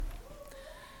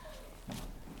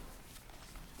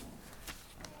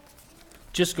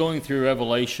Just going through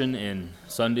Revelation in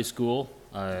Sunday school,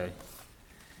 I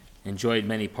enjoyed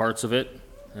many parts of it,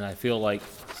 and I feel like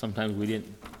sometimes we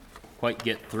didn't quite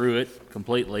get through it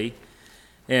completely.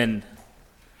 And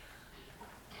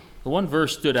the one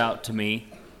verse stood out to me,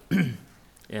 and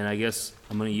I guess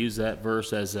I'm going to use that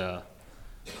verse as a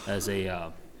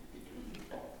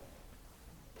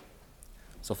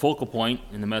focal point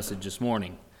in the message this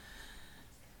morning.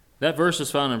 That verse is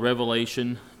found in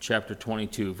Revelation chapter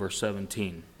 22, verse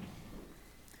 17.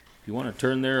 If you want to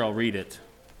turn there, I'll read it.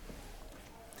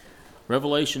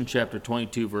 Revelation chapter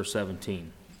 22, verse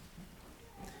 17.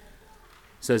 It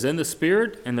says, "And the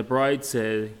Spirit and the bride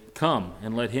say, Come,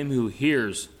 and let him who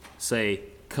hears say,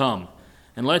 Come,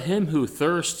 and let him who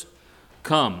thirsts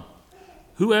come.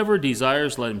 Whoever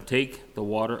desires, let him take the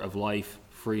water of life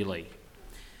freely."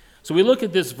 So we look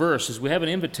at this verse as we have an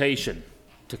invitation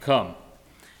to come.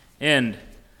 And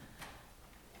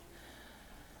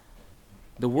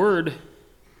the word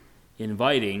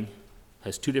inviting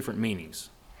has two different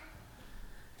meanings.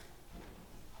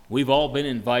 We've all been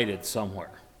invited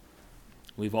somewhere.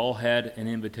 We've all had an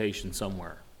invitation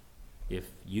somewhere.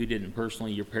 If you didn't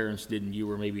personally, your parents didn't, you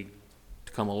were maybe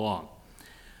to come along.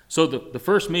 So the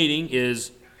first meaning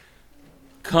is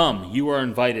come. You are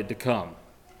invited to come.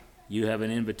 You have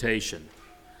an invitation.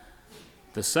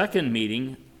 The second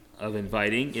meaning of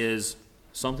inviting is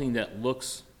something that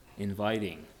looks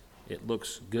inviting. It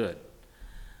looks good.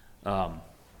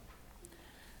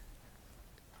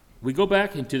 We go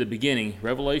back into the beginning.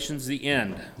 Revelation's the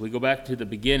end. We go back to the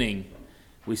beginning.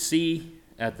 We see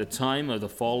at the time of the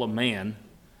fall of man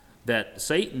that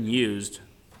Satan used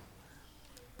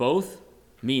both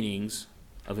meanings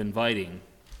of inviting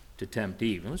to tempt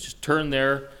Eve. And let's just turn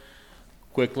there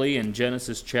quickly in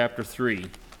Genesis chapter 3.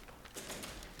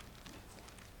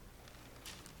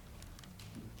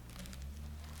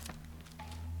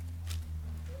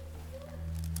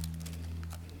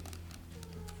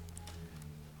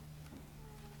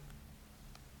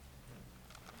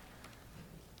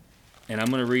 And I'm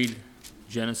going to read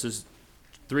Genesis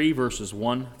 3, verses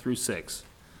 1 through 6. It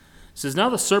says, "Now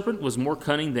the serpent was more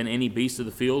cunning than any beast of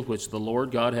the field which the Lord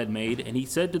God had made. And he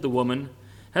said to the woman,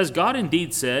 Has God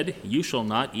indeed said, You shall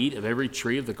not eat of every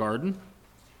tree of the garden?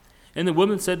 And the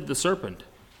woman said to the serpent,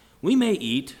 We may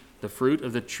eat the fruit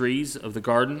of the trees of the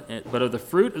garden, but of the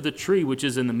fruit of the tree which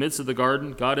is in the midst of the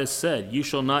garden, God has said, You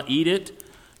shall not eat it,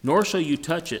 nor shall you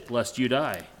touch it, lest you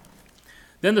die.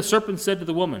 Then the serpent said to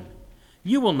the woman,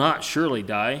 You will not surely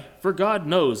die, for God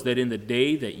knows that in the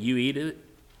day that you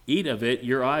eat of it,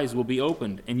 your eyes will be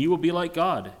opened, and you will be like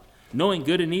God, knowing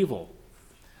good and evil.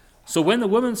 So when the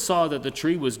woman saw that the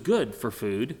tree was good for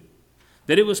food,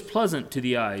 that it was pleasant to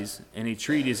the eyes, and a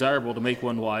tree desirable to make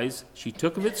one wise, she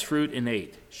took of its fruit and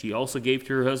ate. She also gave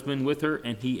to her husband with her,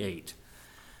 and he ate."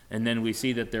 And then we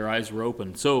see that their eyes were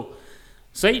opened. So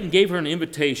Satan gave her an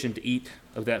invitation to eat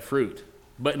of that fruit.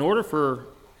 But in order for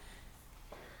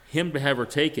him to have her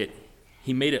take it,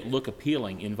 he made it look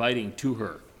appealing, inviting to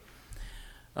her.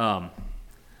 And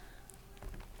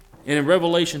in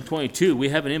Revelation 22, we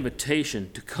have an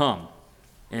invitation to come.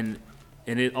 And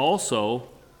it also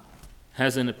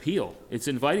has an appeal. It's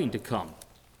inviting to come.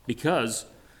 Because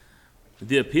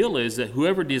the appeal is that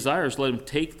whoever desires, let him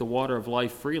take the water of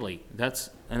life freely. That's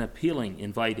an appealing,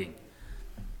 inviting.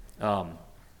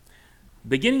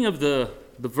 Beginning of the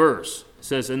verse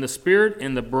says, "And the Spirit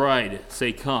and the bride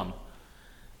say, Come."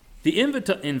 The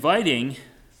inviting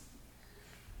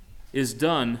is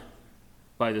done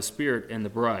by the Spirit and the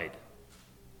bride.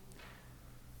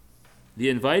 The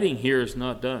inviting here is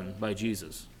not done by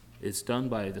Jesus. It's done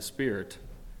by the Spirit,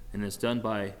 and it's done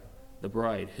by the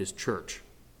bride, his church.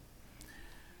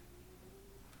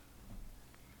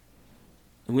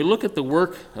 And we look at the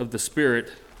work of the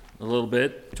Spirit a little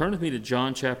bit. Turn with me to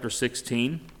John chapter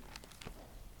 16.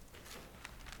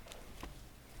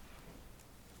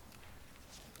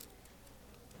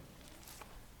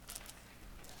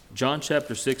 John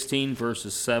chapter 16,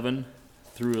 verses 7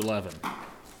 through 11.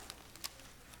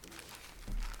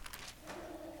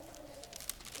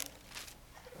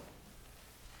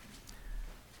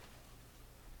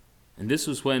 And this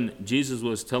was when Jesus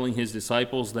was telling his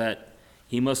disciples that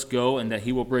he must go and that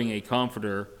he will bring a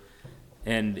comforter.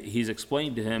 And he's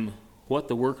explained to him what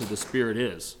the work of the Spirit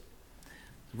is.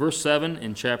 Verse 7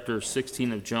 in chapter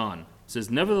 16 of John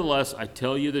says, "Nevertheless, I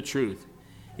tell you the truth.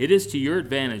 It is to your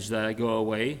advantage that I go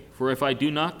away, for if I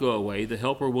do not go away, the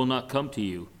Helper will not come to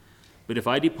you. But if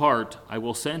I depart, I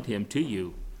will send him to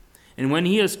you. And when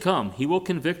he has come, he will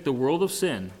convict the world of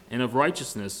sin, and of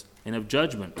righteousness, and of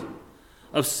judgment.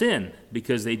 Of sin,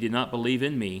 because they did not believe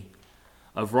in me.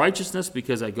 Of righteousness,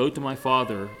 because I go to my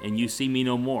Father, and you see me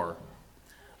no more.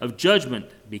 of judgment,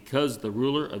 because the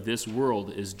ruler of this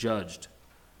world is judged.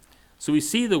 So we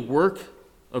see the work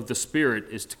of the Spirit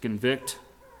is to convict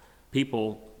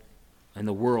people and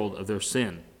the world of their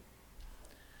sin.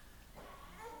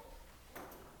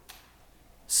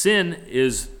 Sin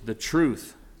is the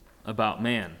truth about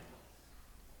man.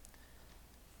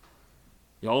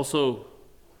 He also,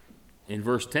 in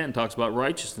verse 10, talks about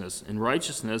righteousness, and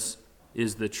righteousness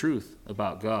is the truth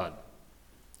about God.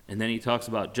 And then he talks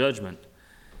about judgment,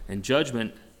 and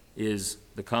judgment is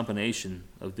the combination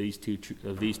of these two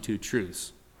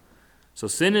truths. So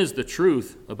sin is the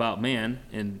truth about man,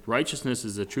 and righteousness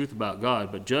is the truth about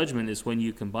God, but judgment is when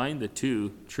you combine the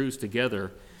two truths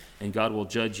together, and God will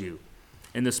judge you.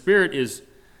 And the Spirit is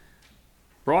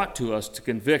brought to us to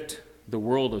convict the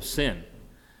world of sin.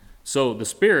 So the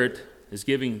Spirit is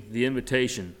giving the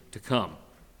invitation to come.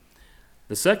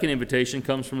 The second invitation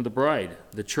comes from the bride,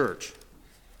 the church.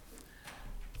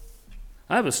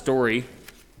 I have a story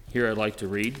here I'd like to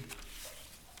read.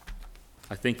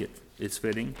 I think it's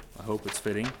fitting. I hope it's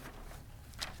fitting. It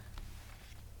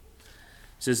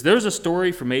says, there's a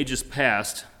story from ages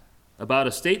past about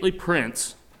a stately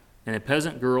prince and a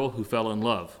peasant girl who fell in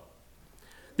love.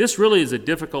 This really is a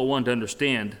difficult one to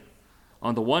understand.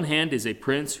 On the one hand is a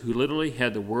prince who literally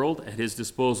had the world at his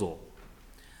disposal.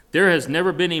 There has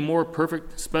never been a more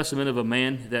perfect specimen of a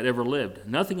man that ever lived.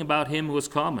 Nothing about him was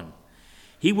common.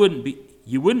 You wouldn't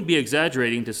be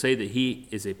exaggerating to say that he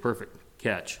is a perfect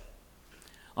catch.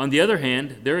 On the other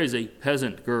hand, there is a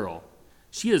peasant girl.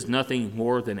 She is nothing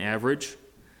more than average.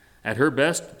 At her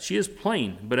best, she is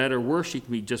plain, but at her worst, she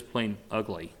can be just plain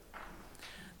ugly.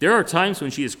 There are times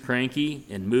when she is cranky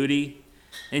and moody,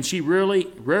 and she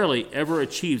rarely ever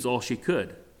achieves all she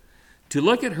could. To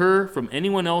look at her from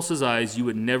anyone else's eyes, you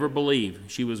would never believe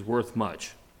she was worth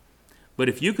much. But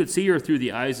if you could see her through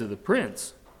the eyes of the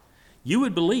prince, you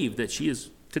would believe that she is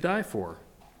to die for.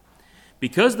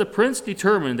 Because the prince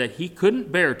determined that he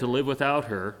couldn't bear to live without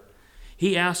her,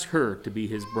 he asked her to be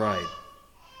his bride.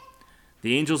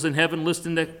 The angels in heaven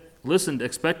listened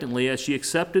expectantly as she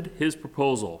accepted his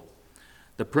proposal.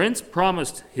 The prince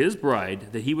promised his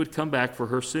bride that he would come back for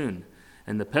her soon,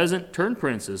 and the peasant turned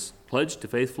princess pledged to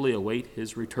faithfully await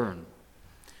his return.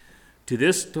 To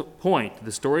this point,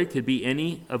 the story could be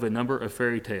any of a number of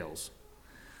fairy tales.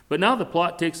 But now the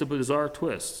plot takes a bizarre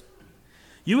twist.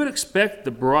 You would expect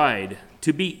the bride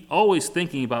to be always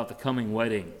thinking about the coming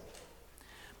wedding,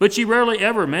 but she rarely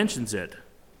ever mentions it.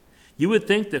 You would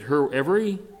think that her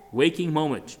every waking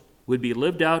moment would be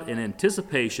lived out in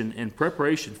anticipation and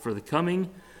preparation for the coming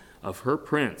of her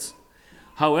prince.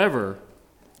 However,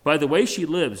 by the way she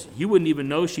lives, you wouldn't even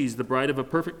know she's the bride of a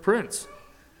perfect prince.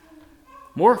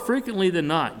 More frequently than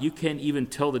not, you can't even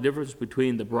tell the difference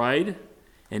between the bride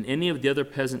and any of the other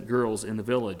peasant girls in the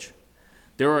village.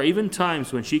 There are even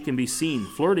times when she can be seen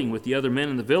flirting with the other men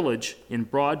in the village in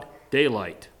broad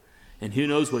daylight, and who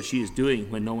knows what she is doing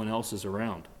when no one else is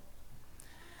around.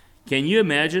 Can you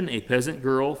imagine a peasant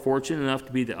girl fortunate enough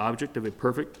to be the object of a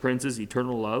perfect prince's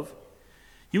eternal love?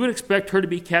 You would expect her to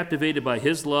be captivated by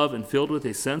his love and filled with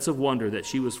a sense of wonder that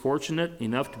she was fortunate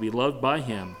enough to be loved by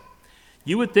him.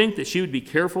 You would think that she would be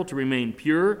careful to remain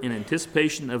pure in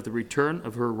anticipation of the return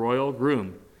of her royal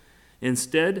groom.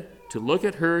 Instead, to look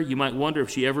at her, you might wonder if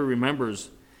she ever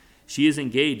remembers she is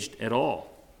engaged at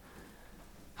all.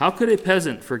 How could a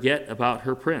peasant forget about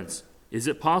her prince? Is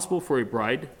it possible for a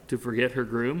bride to forget her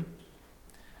groom?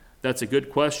 That's a good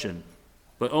question,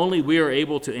 but only we are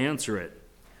able to answer it.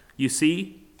 You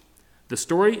see, the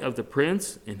story of the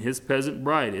prince and his peasant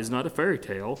bride is not a fairy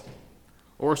tale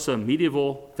or some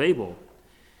medieval fable.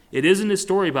 It isn't a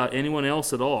story about anyone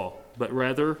else at all, but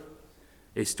rather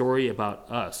a story about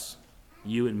us,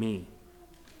 you and me,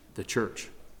 the church.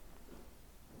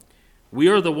 We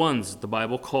are the ones the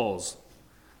Bible calls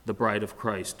the bride of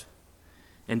Christ.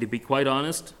 And to be quite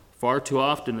honest, far too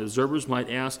often observers might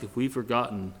ask if we've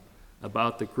forgotten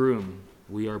about the groom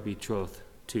we are betrothed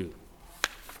to.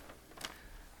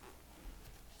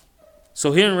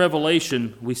 So here in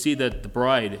Revelation, we see that the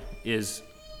bride is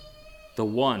the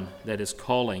one that is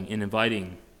calling and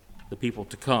inviting the people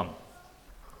to come.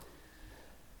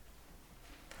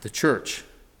 The church.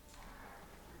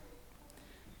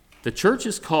 The church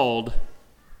is called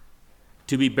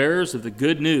to be bearers of the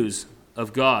good news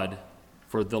of God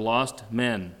for the lost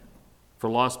men, for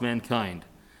lost mankind.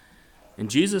 And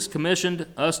Jesus commissioned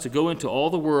us to go into all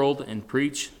the world and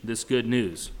preach this good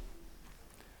news.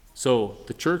 So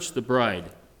the church, the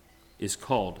bride, is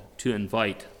called to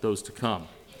invite those to come.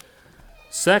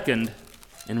 Second,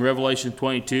 in Revelation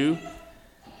 22,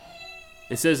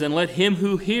 it says, "And let him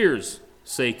who hears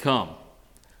say, 'Come.'"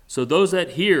 So those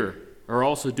that hear are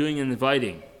also doing an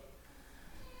inviting.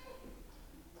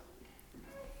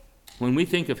 When we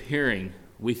think of hearing,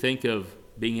 we think of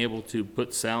being able to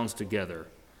put sounds together.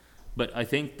 But I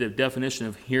think the definition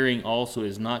of hearing also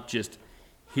is not just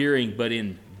hearing, but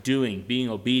in doing, being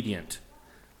obedient.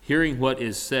 Hearing what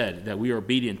is said, that we are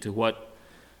obedient to what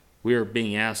we are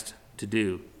being asked to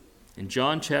do. In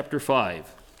John chapter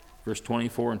 5, verse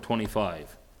 24 and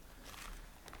 25.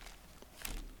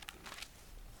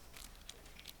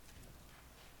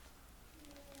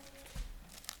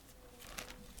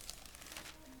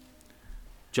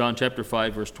 John chapter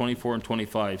 5, verse 24 and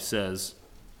 25 says,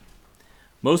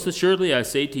 "Most assuredly I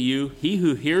say to you, he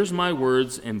who hears my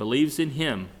words and believes in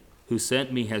him who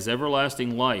sent me has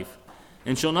everlasting life,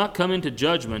 and shall not come into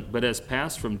judgment, but has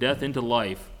passed from death into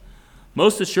life.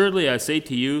 Most assuredly I say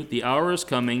to you, the hour is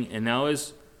coming, and now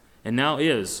is,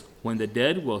 when the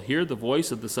dead will hear the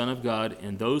voice of the Son of God,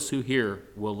 and those who hear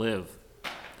will live."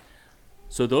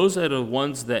 So those that are the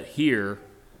ones that hear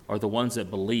are the ones that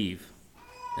believe,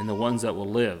 and the ones that will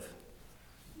live.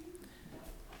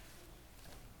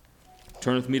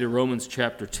 Turn with me to Romans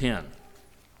chapter 10.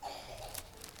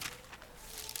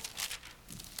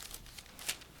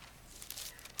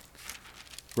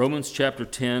 Romans chapter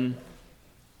 10,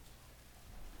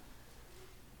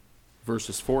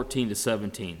 verses 14 to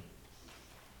 17.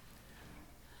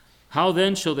 "How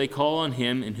then shall they call on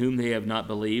him in whom they have not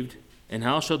believed? And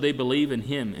how shall they believe in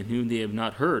him in whom they have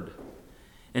not heard?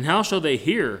 And how shall they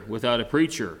hear without a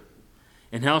preacher?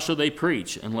 And how shall they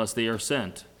preach unless they are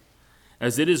sent?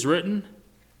 As it is written,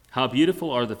 how beautiful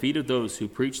are the feet of those who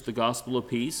preach the gospel of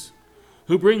peace,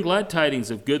 who bring glad tidings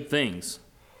of good things.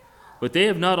 But they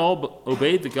have not all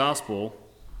obeyed the gospel.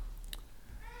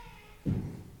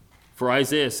 For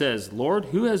Isaiah says, Lord,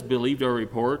 who has believed our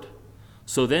report?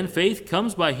 So then faith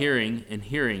comes by hearing, and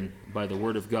hearing by the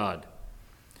word of God."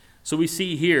 So we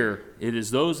see here, it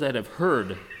is those that have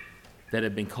heard that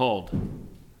have been called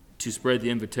to spread the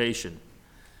invitation.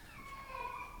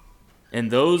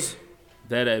 And those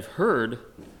that have heard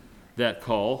that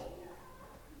call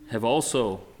have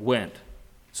also went.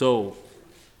 So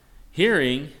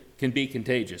hearing can be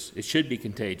contagious. It should be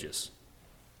contagious.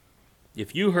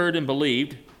 If you heard and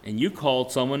believed, and you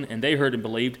called someone and they heard and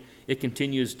believed, it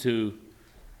continues to,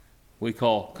 we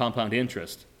call compound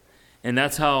interest. And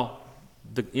that's how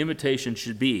the invitation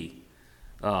should be.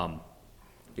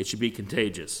 It should be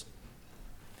contagious.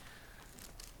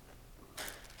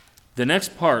 The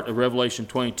next part of Revelation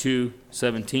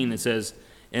 22:17, it says,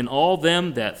 "And all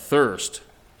them that thirst."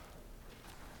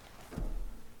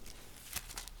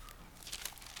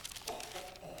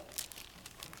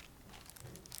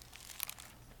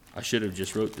 I should have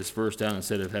just wrote this verse down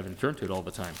instead of having to turn to it all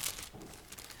the time.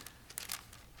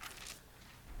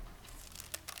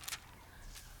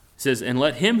 It says, "And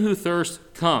let him who thirsts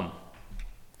come."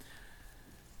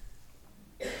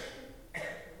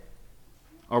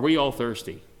 Are we all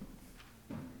thirsty?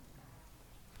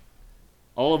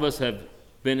 All of us have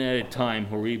been at a time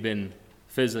where we've been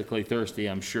physically thirsty,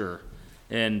 I'm sure.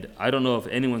 And I don't know if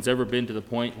anyone's ever been to the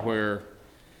point where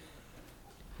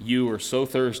you were so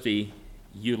thirsty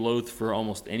you loathed for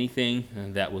almost anything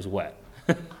that was wet.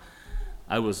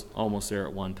 I was almost there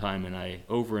at one time, and I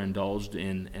overindulged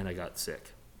and I got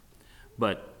sick.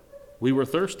 But we were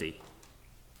thirsty.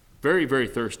 Very, very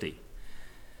thirsty.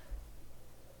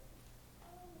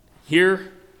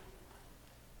 Here,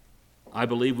 I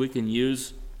believe we can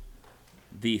use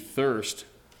the thirst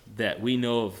that we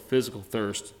know of, physical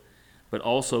thirst, but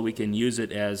also we can use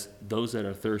it as those that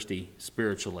are thirsty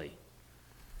spiritually.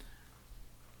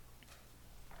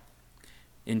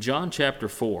 In John chapter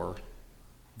 4,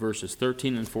 verses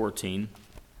 13 and 14,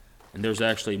 and there's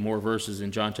actually more verses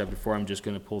in John chapter 4, I'm just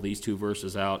going to pull these two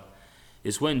verses out,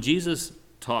 is when Jesus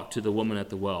talked to the woman at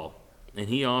the well, and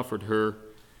he offered her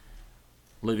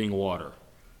living water.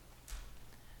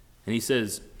 And he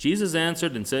says, Jesus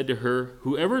answered and said to her,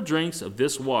 "Whoever drinks of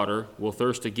this water will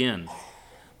thirst again.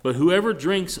 But whoever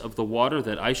drinks of the water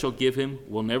that I shall give him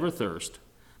will never thirst.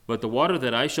 But the water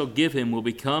that I shall give him will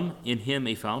become in him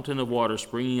a fountain of water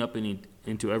springing up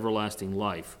into everlasting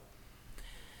life."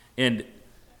 And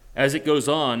as it goes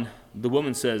on, the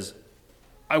woman says,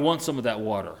 "I want some of that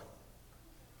water."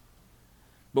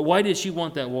 But why did she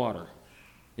want that water?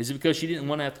 Is it because she didn't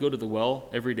want to have to go to the well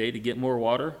every day to get more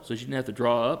water, so she didn't have to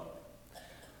draw up?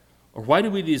 Or why do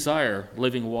we desire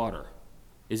living water?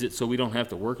 Is it so we don't have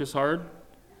to work as hard?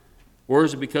 Or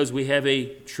is it because we have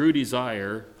a true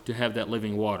desire to have that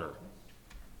living water?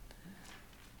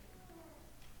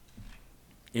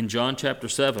 In John chapter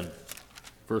 7,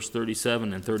 verse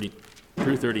 37 and 30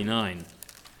 through 39,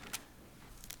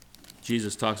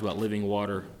 Jesus talks about living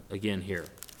water again here.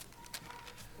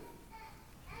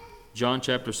 John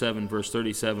chapter 7, verse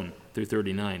 37 through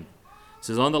 39. It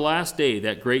says, on the last day,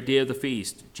 that great day of the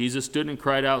feast, Jesus stood and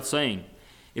cried out, saying,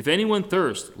 if anyone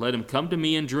thirst, let him come to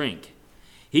me and drink.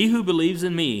 He who believes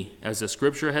in me, as the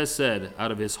Scripture has said,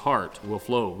 out of his heart will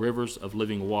flow rivers of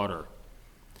living water.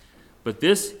 But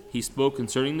this he spoke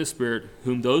concerning the Spirit,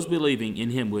 whom those believing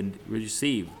in him would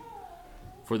receive.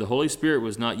 For the Holy Spirit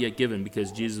was not yet given,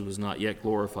 because Jesus was not yet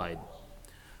glorified.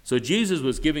 So Jesus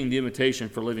was giving the invitation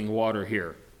for living water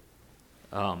here,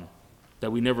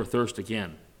 that we never thirst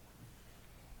again.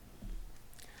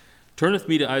 Turn with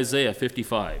me to Isaiah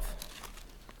 55.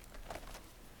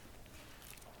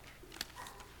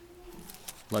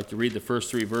 I'd like to read the first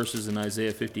 3 verses in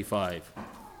Isaiah 55.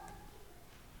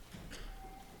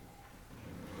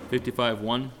 55,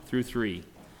 1 through 3. It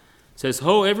says,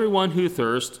 ho, everyone who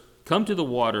thirsts, come to the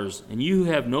waters, and you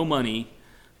who have no money,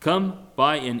 come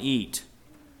buy and eat.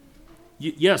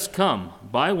 Yes, come,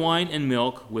 buy wine and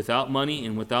milk without money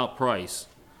and without price.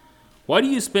 Why do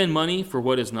you spend money for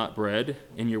what is not bread,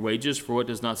 and your wages for what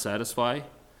does not satisfy?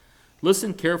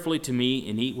 Listen carefully to me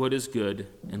and eat what is good,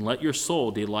 and let your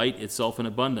soul delight itself in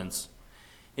abundance.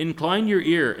 Incline your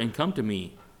ear and come to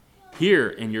me. Hear,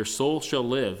 and your soul shall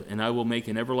live, and I will make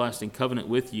an everlasting covenant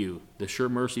with you, the sure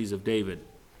mercies of David.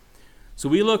 So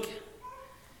we look,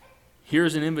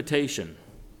 here's an invitation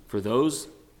for those,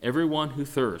 everyone who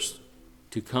thirsts,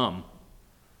 to come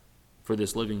for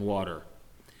this living water.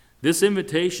 This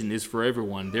invitation is for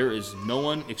everyone. There is no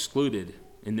one excluded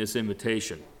in this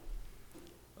invitation.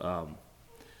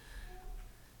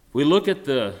 We look at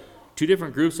the 2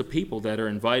 different groups of people that are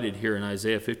invited here in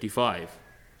Isaiah 55.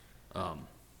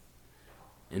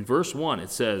 In verse 1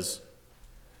 it says,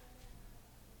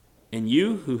 and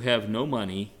you who have no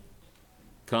money,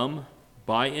 come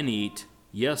buy and eat.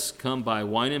 Yes, come buy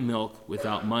wine and milk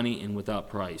without money and without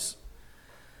price.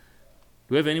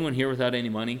 Do we have anyone here without any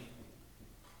money?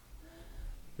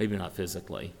 Maybe not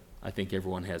physically. I think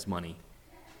everyone has money.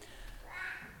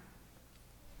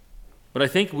 But I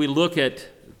think we look at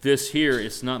this here,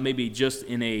 it's not maybe just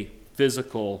in a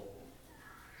physical,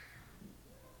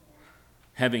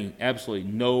 having absolutely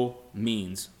no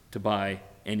means to buy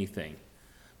anything.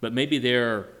 But maybe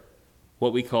they're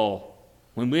what we call,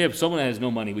 when we have someone that has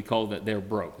no money, we call that they're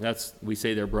broke. We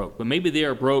say they're broke. But maybe they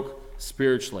are broke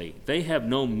spiritually. They have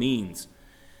no means,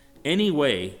 any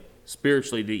way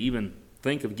spiritually, to even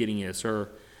think of getting this. Or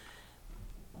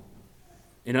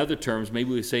in other terms,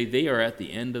 maybe we say they are at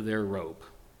the end of their rope.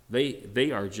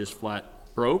 They are just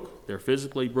flat broke. They're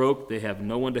physically broke. They have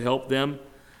no one to help them.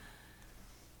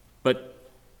 But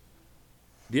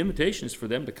the invitation is for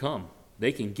them to come.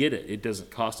 They can get it. It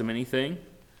doesn't cost them anything.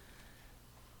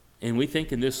 And we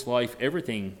think in this life,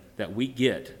 everything that we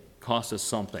get costs us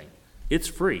something. It's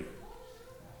free.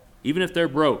 Even if they're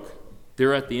broke,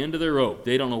 they're at the end of their rope.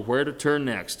 They don't know where to turn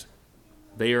next.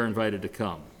 They are invited to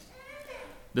come.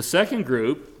 The second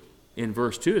group, in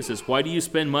verse 2, it says, why do you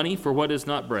spend money for what is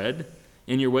not bread,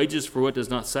 and your wages for what does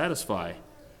not satisfy?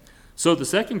 So the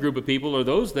second group of people are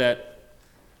those that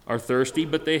are thirsty,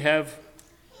 but they have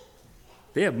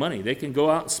money. They can go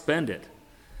out and spend it.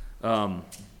 The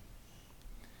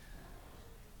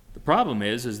problem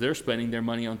is they're spending their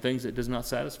money on things that does not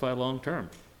satisfy long term.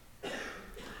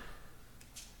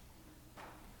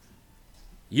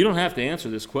 You don't have to answer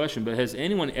this question, but has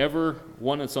anyone ever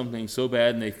wanted something so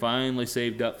bad and they finally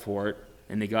saved up for it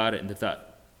and they got it and they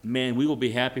thought, man, we will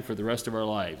be happy for the rest of our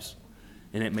lives,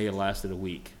 and it may have lasted a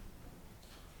week?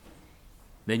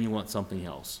 Then you want something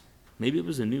else. Maybe it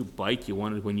was a new bike you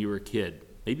wanted when you were a kid.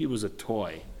 Maybe it was a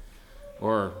toy.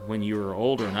 Or when you were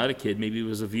older, not a kid, maybe it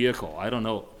was a vehicle. I don't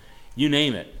know. You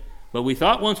name it. But we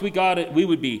thought once we got it, we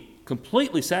would be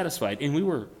completely satisfied. And we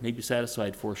were maybe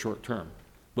satisfied for a short term.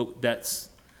 But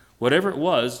whatever it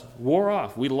was, wore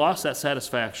off. We lost that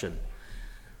satisfaction.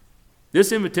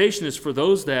 This invitation is for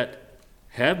those that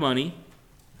have money,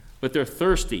 but they're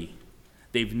thirsty.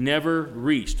 They've never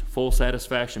reached full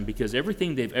satisfaction because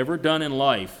everything they've ever done in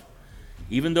life,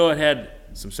 even though it had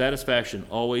some satisfaction,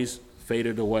 always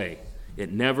faded away.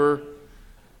 It never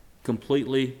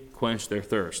completely quenched their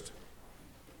thirst.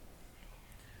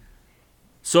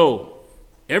 So,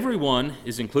 everyone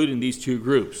is included in these 2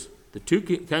 groups. The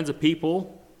 2 kinds of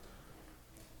people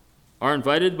are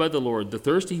invited by the Lord: the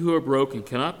thirsty who are broke and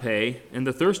cannot pay, and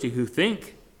the thirsty who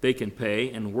think they can pay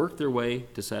and work their way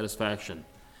to satisfaction,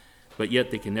 but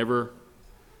yet they can never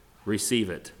receive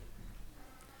it.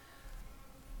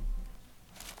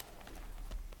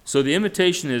 So the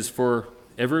invitation is for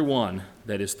everyone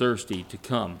that is thirsty to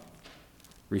come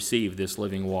receive this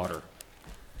living water.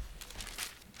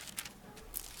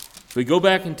 If we go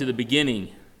back into the beginning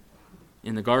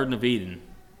in the Garden of Eden,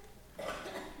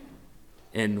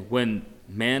 and when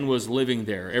man was living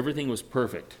there. Everything was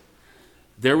perfect.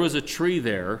 There was a tree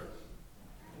there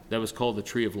that was called the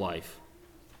tree of life.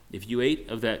 If you ate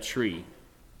of that tree,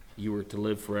 you were to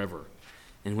live forever.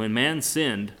 And when man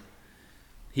sinned,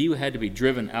 he had to be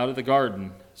driven out of the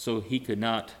garden so he could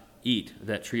not eat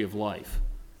that tree of life.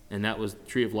 And that was, the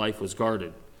tree of life was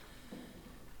guarded.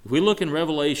 If we look in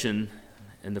Revelation,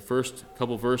 in the first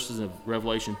couple verses of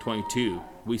Revelation 22,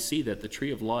 we see that the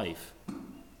tree of life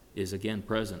is again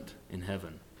present in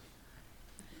heaven.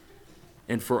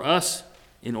 And for us,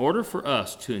 in order for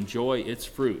us to enjoy its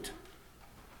fruit,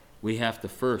 we have to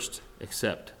first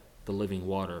accept the living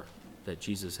water that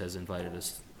Jesus has invited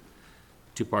us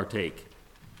to partake.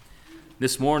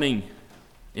 This morning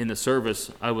in the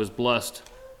service, I was blessed,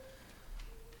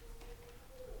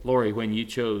 Lori, when you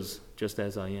chose Just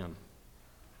As I Am.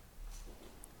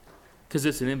 Because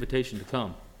it's an invitation to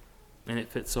come. And it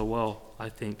fits so well, I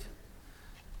think,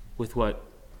 with what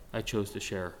I chose to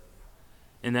share.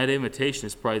 And that invitation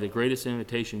is probably the greatest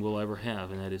invitation we'll ever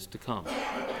have, and that is to come.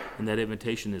 And that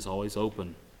invitation is always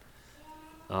open.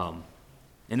 And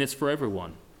it's for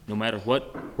everyone. No matter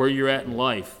where you're at in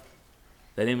life,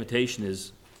 that invitation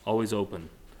is always open.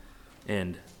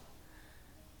 And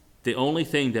the only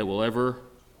thing that will ever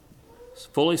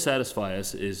fully satisfy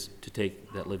us is to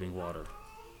take that living water.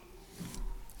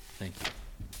 Thank you.